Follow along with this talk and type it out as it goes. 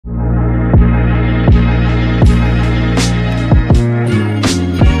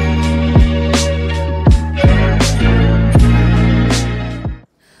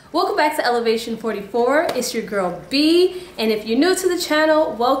Elevation 44. It's your girl B, and if you're new to the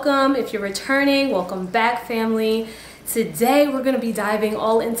channel, welcome. If you're returning, welcome back, family. Today we're going to be diving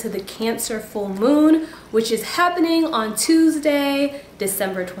all into the Cancer full moon, which is happening on Tuesday,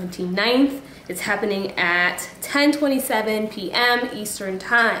 December 29th. It's happening at 10:27 p.m. Eastern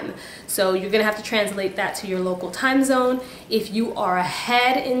time. So you're going to have to translate that to your local time zone. If you are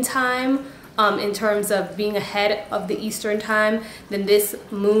ahead in time, in terms of being ahead of the Eastern time, then this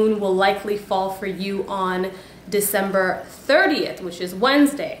moon will likely fall for you on December 30th, which is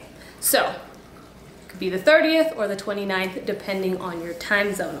Wednesday. So it could be the 30th or the 29th, depending on your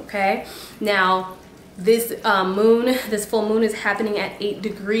time zone, okay? Now, this full moon is happening at 8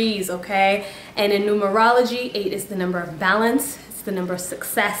 degrees, okay? And in numerology, 8 is the number of balance, it's the number of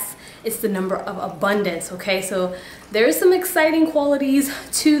success, it's the number of abundance, okay? So there's some exciting qualities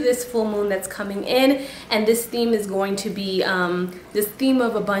to this full moon that's coming in, and this theme is going to be, this theme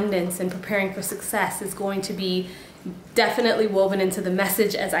of abundance and preparing for success is going to be definitely woven into the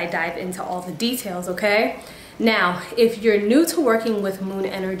message as I dive into all the details, okay? Now, if you're new to working with moon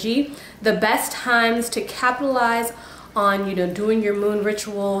energy, the best times to capitalize on, doing your moon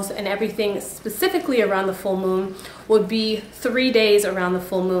rituals and everything specifically around the full moon would be 3 days around the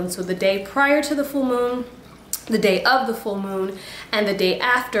full moon. So the day prior to the full moon, the day of the full moon, and the day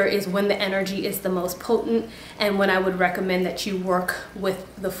after is when the energy is the most potent and when I would recommend that you work with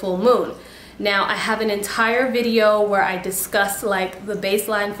the full moon. Now, I have an entire video where I discuss like the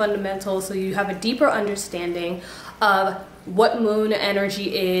baseline fundamentals so you have a deeper understanding of what moon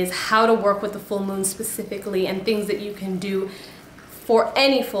energy is, how to work with the full moon specifically, and things that you can do for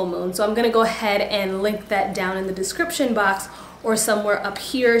any full moon. So I'm going to go ahead and link that down in the description box or somewhere up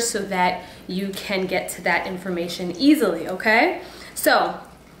here so that you can get to that information easily, okay? So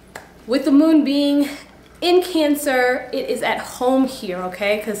with the moon being in Cancer, it is at home here,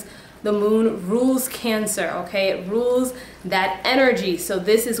 okay? Because the moon rules Cancer, okay? It rules that energy. So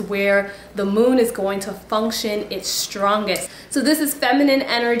this is where the moon is going to function its strongest. So this is feminine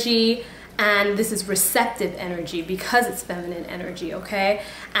energy, and this is receptive energy because it's feminine energy, okay?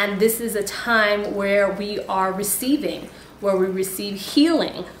 And this is a time where we are receiving, where we receive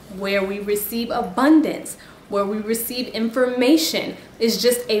healing, where we receive abundance, where we receive information. Is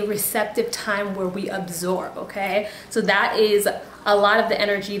just a receptive time where we absorb, okay? So that is a lot of the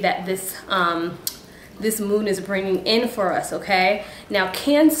energy that this moon is bringing in for us, okay? Now,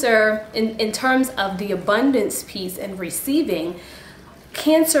 Cancer, in terms of the abundance piece and receiving,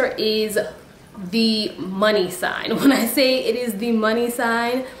 Cancer is the money sign. When I say it is the money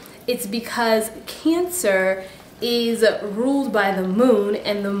sign, it's because Cancer is ruled by the moon,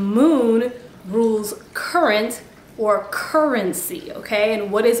 and the moon rules current or currency, okay?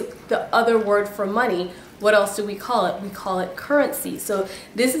 And what is the other word for money? What else do we call it? We call it currency. So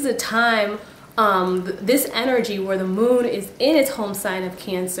this is a time, this energy where the moon is in its home sign of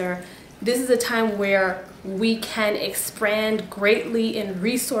Cancer, this is a time where we can expand greatly in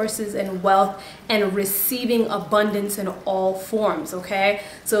resources and wealth and receiving abundance in all forms, okay?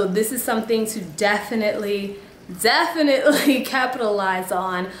 So this is something to definitely capitalize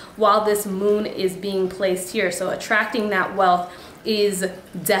on while this moon is being placed here. So attracting that wealth is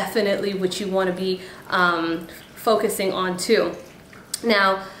definitely what you want to be focusing on too.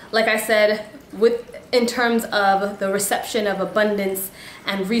 Now, like I said, in terms of the reception of abundance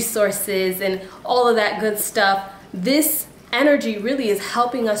and resources and all of that good stuff, this energy really is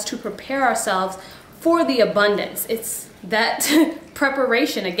helping us to prepare ourselves for the abundance. It's that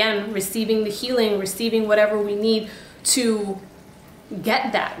preparation, again, receiving the healing, receiving whatever we need to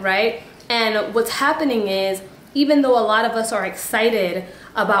get that, right? And what's happening is, even though a lot of us are excited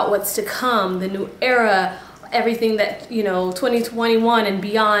about what's to come, the new era, everything that, 2021 and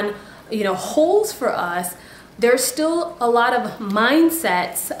beyond, holds for us, there's still a lot of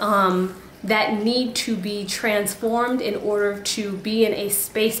mindsets that need to be transformed in order to be in a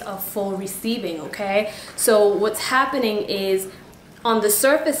space of full receiving, okay? So what's happening is, on the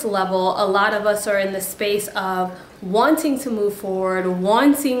surface level, a lot of us are in the space of wanting to move forward,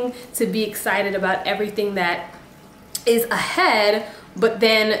 wanting to be excited about everything that is ahead, but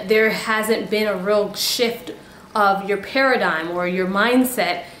then there hasn't been a real shift of your paradigm or your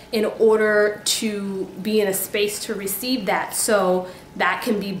mindset in order to be in a space to receive that. So that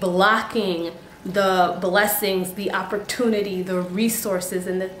can be blocking the blessings, the opportunity, the resources,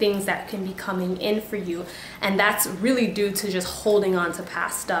 and the things that can be coming in for you. And that's really due to just holding on to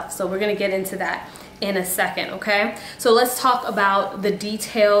past stuff. So we're gonna get into that in a second, okay? So let's talk about the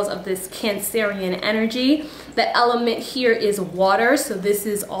details of this Cancerian energy. The element here is water, so this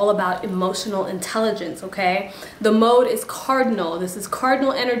is all about emotional intelligence, okay? The mode is cardinal. This is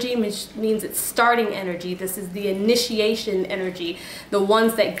cardinal energy, which means it's starting energy. This is the initiation energy, the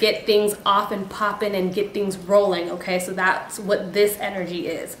ones that get things off and popping and get things rolling, okay? So that's what this energy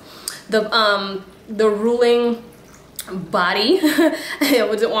is. The ruling body,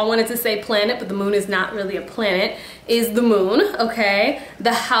 I wanted to say planet, but the moon is not really a planet, is the moon, okay?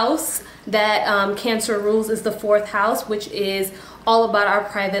 The house that Cancer rules is the 4th house, which is all about our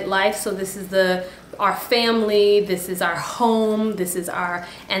private life. So this is our family, this is our home, this is our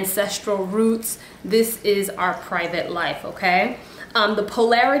ancestral roots, this is our private life, okay? The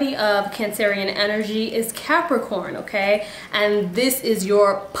polarity of Cancerian energy is Capricorn, okay? And this is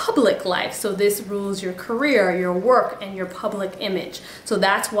your public life. So this rules your career, your work, and your public image. So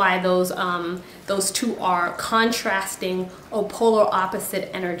that's why those two are contrasting or polar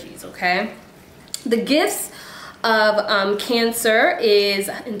opposite energies, okay? The gifts of Cancer is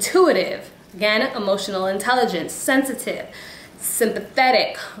intuitive, again, emotional intelligence, sensitive,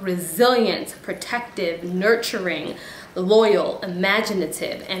 sympathetic, resilient, protective, nurturing, loyal,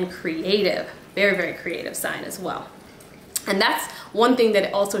 imaginative, and creative. Very, very creative sign as well. And that's one thing that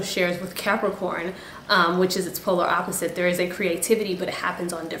it also shares with Capricorn, which is its polar opposite. There is a creativity, but it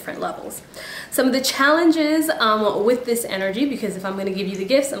happens on different levels. Some of the challenges with this energy, because if I'm going to give you the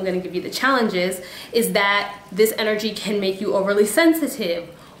gifts, I'm going to give you the challenges, is that this energy can make you overly sensitive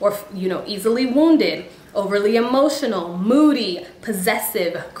or, easily wounded, overly emotional, moody,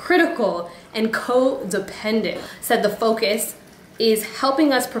 possessive, critical, and codependent. Said the focus is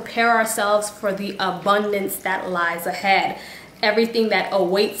helping us prepare ourselves for the abundance that lies ahead. Everything that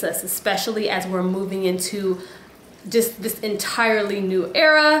awaits us, especially as we're moving into just this entirely new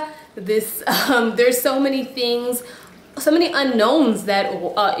era. There's so many things, so many unknowns that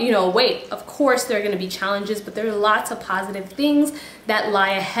await. Of course there are going to be challenges, but there are lots of positive things that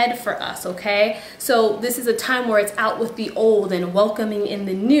lie ahead for us, okay? So this is a time where it's out with the old and welcoming in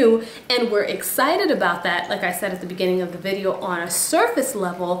the new, and we're excited about that, like I said at the beginning of the video, on a surface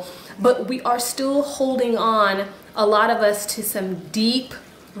level, but we are still holding on, a lot of us, to some deep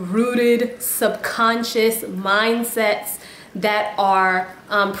rooted subconscious mindsets that are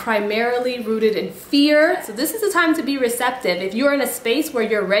primarily rooted in fear. So this is a time to be receptive. If you're in a space where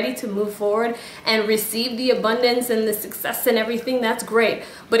you're ready to move forward and receive the abundance and the success and everything, that's great.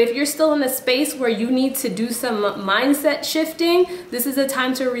 But if you're still in a space where you need to do some mindset shifting, this is a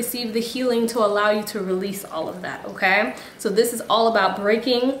time to receive the healing to allow you to release all of that, okay? So this is all about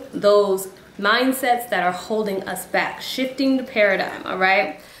breaking those mindsets that are holding us back, shifting the paradigm, all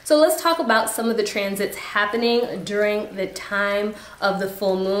right? So let's talk about some of the transits happening during the time of the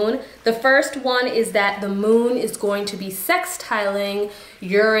full moon. The first one is that the moon is going to be sextiling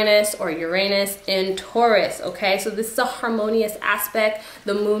Uranus in Taurus, okay? So this is a harmonious aspect,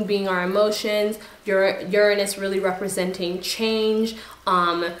 the moon being our emotions, Uranus really representing change,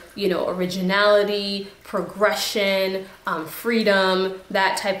 originality, progression, freedom,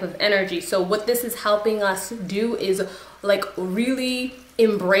 that type of energy. So what this is helping us do is like really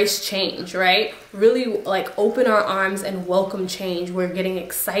embrace change, right? Really like open our arms and welcome change. We're getting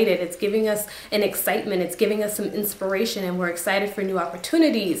excited. It's giving us an excitement. It's giving us some inspiration, and we're excited for new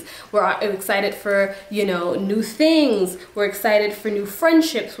opportunities. We're excited for, new things. We're excited for new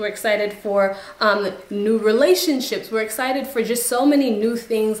friendships. We're excited for new relationships. We're excited for just so many new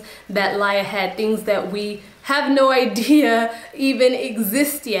things that lie ahead, things that we have no idea even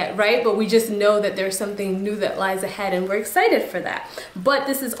exist yet, right? But we just know that there's something new that lies ahead, and we're excited for that. But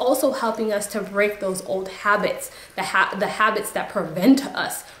this is also helping us to break those old habits, the habits that prevent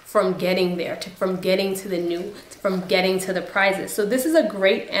us from getting there, from getting to the new, from getting to the prizes. So this is a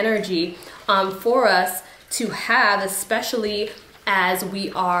great energy for us to have, especially as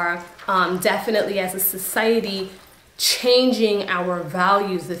we are definitely as a society changing our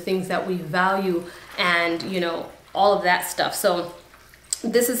values, the things that we value, and all of that stuff. So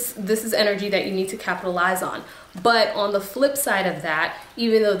this is energy that you need to capitalize on. But on the flip side of that,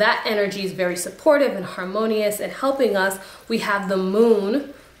 even though that energy is very supportive and harmonious and helping us, we have the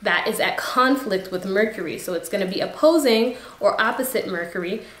moon that is at conflict with Mercury. So it's going to be opposing or opposite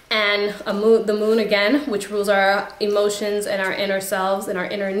Mercury, and the moon again, which rules our emotions and our inner selves and our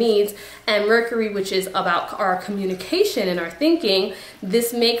inner needs, and Mercury, which is about our communication and our thinking.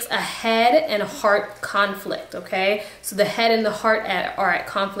 This makes a head and a heart conflict, okay? So the head and the heart are at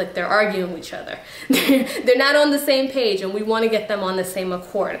conflict. They're arguing with each other. They're not on the same page, and we want to get them on the same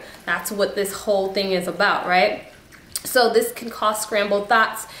accord. That's what this whole thing is about, right? So this can cause scrambled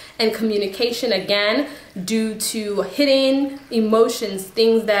thoughts and communication, again, due to hidden emotions,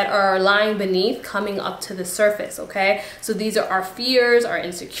 things that are lying beneath coming up to the surface, okay? So these are our fears, our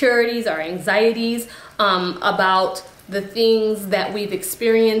insecurities, our anxieties about the things that we've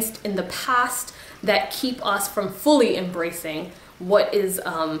experienced in the past that keep us from fully embracing what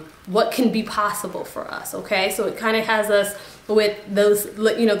can be possible for us, okay? So it kind of has us with those,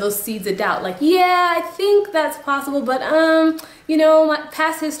 you know, those seeds of doubt, like, yeah, I think that's possible, but you know, my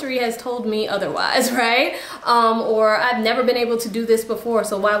past history has told me otherwise, right? Or I've never been able to do this before,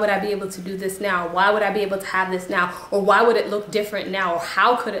 so why would I be able to do this now? Why would I be able to have this now? Or why would it look different now? Or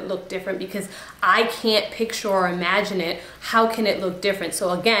how could it look different? Because I can't picture or imagine it. How can it look different?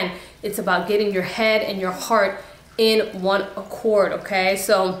 So again, it's about getting your head and your heart in one accord, okay?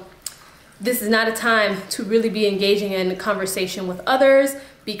 So this is not a time to really be engaging in conversation with others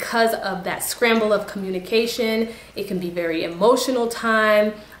because of that scramble of communication. It can be very emotional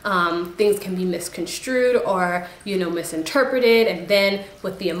time. Things can be misconstrued or, you know, misinterpreted. And then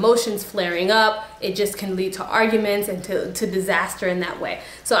with the emotions flaring up, it just can lead to arguments and to disaster in that way.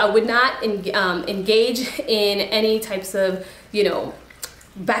 So I would not engage in any types of, you know,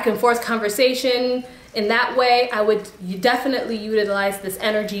 back and forth conversation. In that way, I would definitely utilize this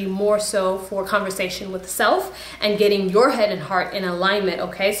energy more so for conversation with self and getting your head and heart in alignment,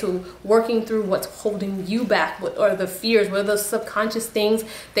 okay? So working through what's holding you back, what are the fears, what are those subconscious things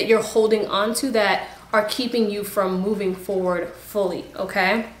that you're holding on to that are keeping you from moving forward fully,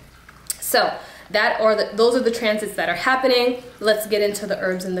 okay? So those are the transits that are happening. Let's get into the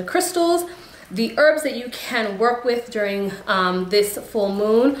herbs and the crystals. The herbs that you can work with during this full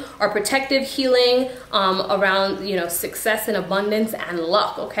moon are protective, healing, around, you know, success and abundance and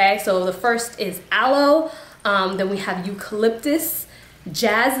luck, okay? So the first is aloe, then we have eucalyptus,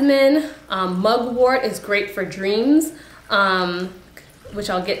 jasmine, mugwort is great for dreams, which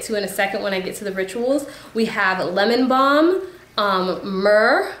I'll get to in a second when I get to the rituals. We have lemon balm,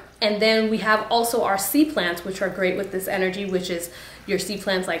 myrrh, and then we have also our sea plants, which are great with this energy, which is your sea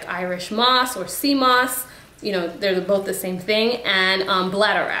plants like Irish moss or sea moss. You know, they're both the same thing, and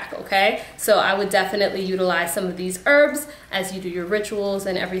bladderwrack, okay? So I would definitely utilize some of these herbs as you do your rituals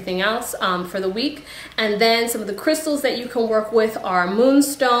and everything else for the week. And then some of the crystals that you can work with are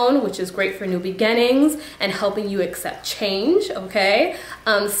moonstone, which is great for new beginnings and helping you accept change, okay?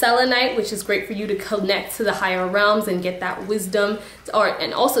 Selenite, which is great for you to connect to the higher realms and get that wisdom,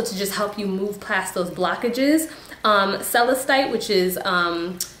 and also to just help you move past those blockages. Celestite, which is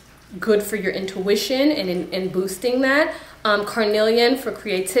good for your intuition and boosting that. Carnelian for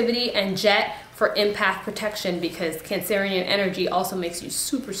creativity, and jet for empath protection, because Cancerian energy also makes you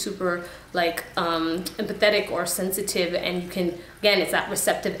super like empathetic or sensitive, and you can, again, it's that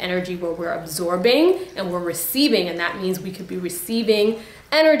receptive energy where we're absorbing and we're receiving, and that means we could be receiving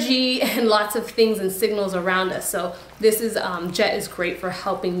energy and lots of things and signals around us. So this is jet is great for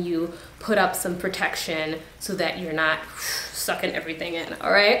helping you put up some protection so that you're not sucking everything in.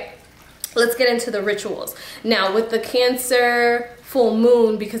 All right, let's get into the rituals now with the Cancer full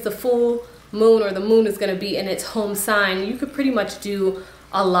moon. Because the full moon, or the moon, is going to be in its home sign, you could pretty much do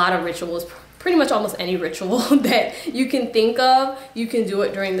a lot of rituals. Pretty much almost any ritual that you can think of, you can do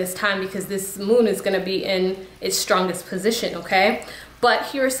it during this time, because this moon is going to be in its strongest position, okay? But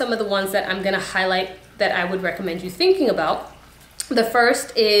here are some of the ones that I'm going to highlight that I would recommend you thinking about. The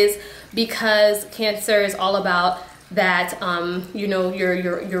first is, because Cancer is all about that, you know,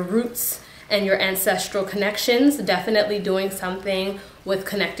 your roots and your ancestral connections, definitely doing something with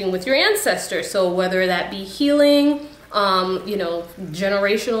connecting with your ancestors. So whether that be healing, you know,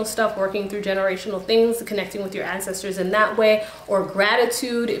 generational stuff, working through generational things, connecting with your ancestors in that way, or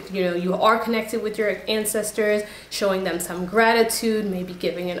gratitude, if you know you are connected with your ancestors, showing them some gratitude, maybe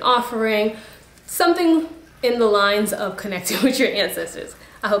giving an offering, something in the lines of connecting with your ancestors.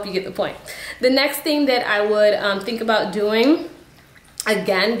 I hope you get the point. The next thing that I would think about doing,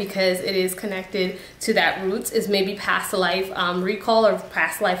 again, because it is connected to that roots, is maybe past life recall or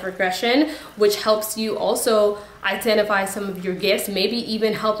past life regression, which helps you also identify some of your gifts, maybe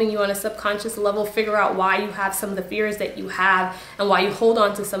even helping you on a subconscious level figure out why you have some of the fears that you have and why you hold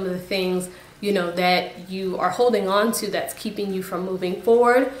on to some of the things, you know, that you are holding on to that's keeping you from moving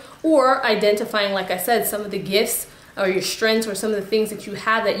forward, or identifying, like I said, some of the gifts or your strengths or some of the things that you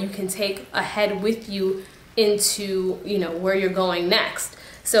have that you can take ahead with you into, you know, where you're going next.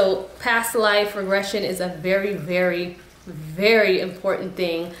 So past life regression is a very important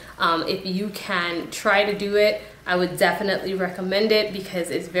thing. If you can try to do it, I would definitely recommend it because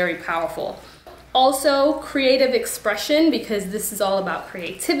it's very powerful. Also creative expression, because this is all about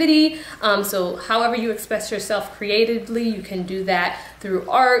creativity. So however you express yourself creatively, you can do that through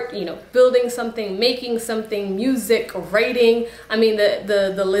art, you know, building something, making something, music, writing. I mean,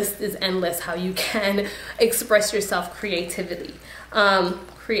 the list is endless how you can express yourself creatively.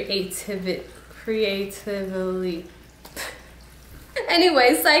 Creatively.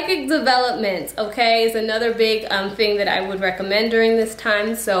 Anyway, psychic development, okay, is another big thing that I would recommend during this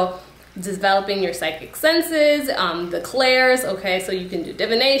time. So developing your psychic senses, the clairs, okay, so you can do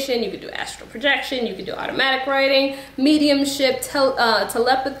divination, you can do astral projection, you can do automatic writing, mediumship,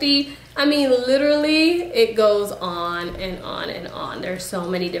 telepathy. I mean, literally, it goes on and on and on. There's so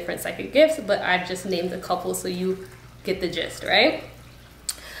many different psychic gifts, but I've just named a couple so you get the gist, right?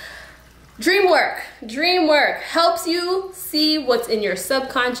 Dream work helps you see what's in your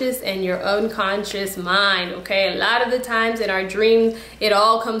subconscious and your unconscious mind, okay? A lot of the times in our dreams, it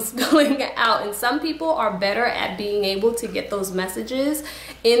all comes spilling out, and some people are better at being able to get those messages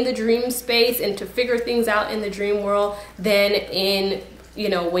in the dream space and to figure things out in the dream world than in, you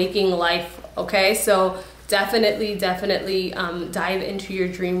know, waking life, okay? So definitely dive into your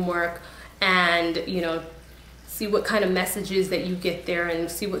dream work and, you know, see what kind of messages that you get there and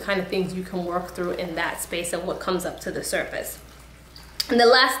see what kind of things you can work through in that space and what comes up to the surface. And the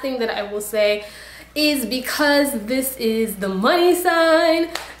last thing that I will say is, because this is the money sign,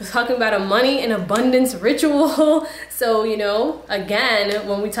 we're talking about a money and abundance ritual. So, you know, again,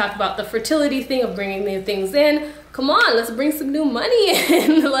 when we talk about the fertility thing of bringing new things in, come on, let's bring some new money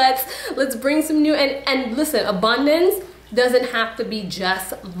in. Let's bring some new, and listen, abundance doesn't have to be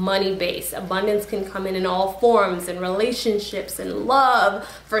just money based. Abundance can come in all forms, in relationships, in love,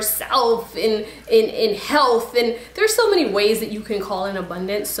 for self, in health, and there's so many ways that you can call in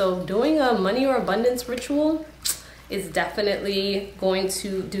abundance. So doing a money or abundance ritual is definitely going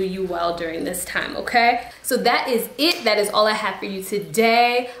to do you well during this time, okay? So that is it. That is all I have for you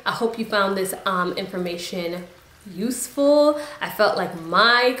today. I hope you found this information useful. I felt like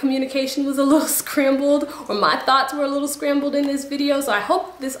my communication was a little scrambled, or my thoughts were a little scrambled in this video. So I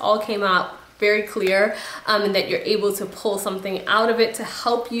hope this all came out very clear, and that you're able to pull something out of it to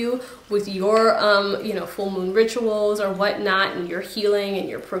help you with your you know, full moon rituals or whatnot, and your healing and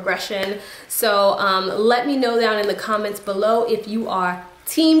your progression. So let me know down in the comments below if you are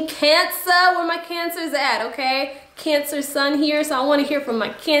Team Cancer, where my Cancers at, okay? Cancer sun here, so I want to hear from my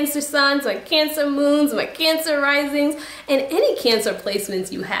Cancer suns, my Cancer moons, my Cancer risings, and any Cancer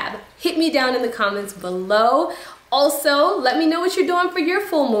placements you have. Hit me down in the comments below. Also, let me know what you're doing for your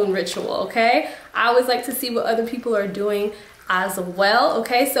full moon ritual, okay? I always like to see what other people are doing as well,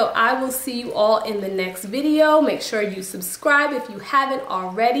 okay? So I will see you all in the next video. Make sure you subscribe if you haven't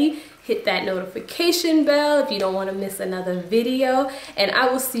already. Hit that notification bell if you don't want to miss another video, and I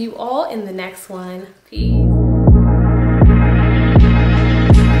will see you all in the next one. Peace.